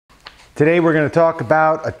Today we're going to talk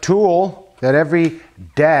about a tool that every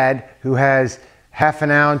dad who has half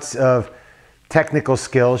an ounce of technical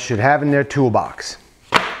skills should have in their toolbox.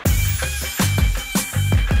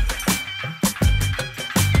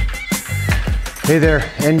 Hey there,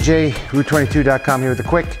 NJRoute22.com here with a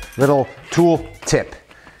quick little tool tip.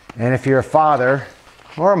 And if you're a father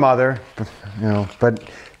or a mother, but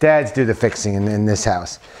dads do the fixing in this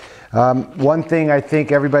house. One thing I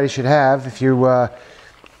think everybody should have, if you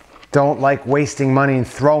don't like wasting money and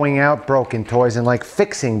throwing out broken toys and like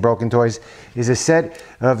fixing broken toys, is a set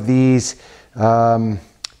of these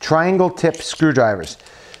triangle tip screwdrivers.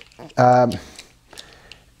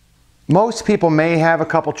 Most people may have a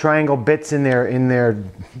couple triangle bits in their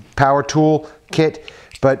power tool kit,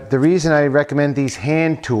 but the reason I recommend these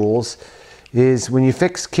hand tools is when you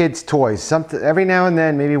fix kids' toys, every now and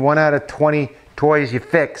then, maybe 1 out of 20 toys you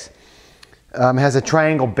fix has a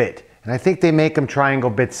triangle bit. And I think they make them triangle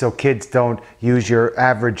bits so kids don't use your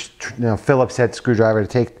average Phillips head screwdriver to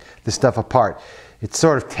take the stuff apart. It's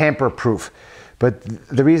sort of tamper-proof. But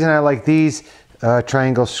the reason I like these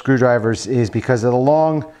triangle screwdrivers is because of the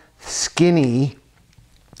long, skinny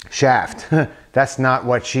shaft. That's not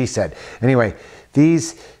what she said. Anyway, you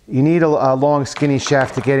need a long, skinny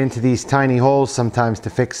shaft to get into these tiny holes sometimes to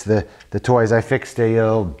fix the toys. I fixed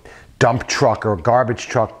a dump truck or garbage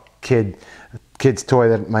truck kid's toy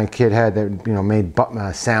that my kid had that made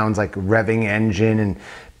sounds like revving engine and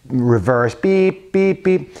reverse beep beep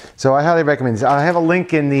beep. So I highly recommend this. I have a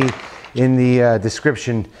link in the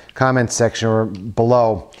description comments section or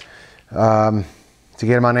below to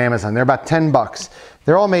get them on Amazon. They're about 10 bucks.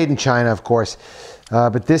 They're all made in China, of course,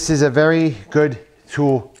 but this is a very good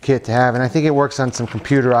tool kit to have, and I think it works on some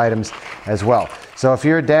computer items as well. So if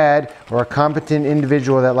you're a dad or a competent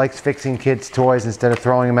individual that likes fixing kids' toys instead of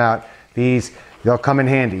throwing them out, they'll come in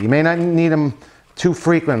handy. You may not need them too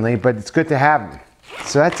frequently, but it's good to have them.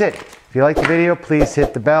 So that's it. If you like the video, please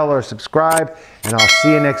hit the bell or subscribe, and I'll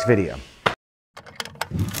see you next video.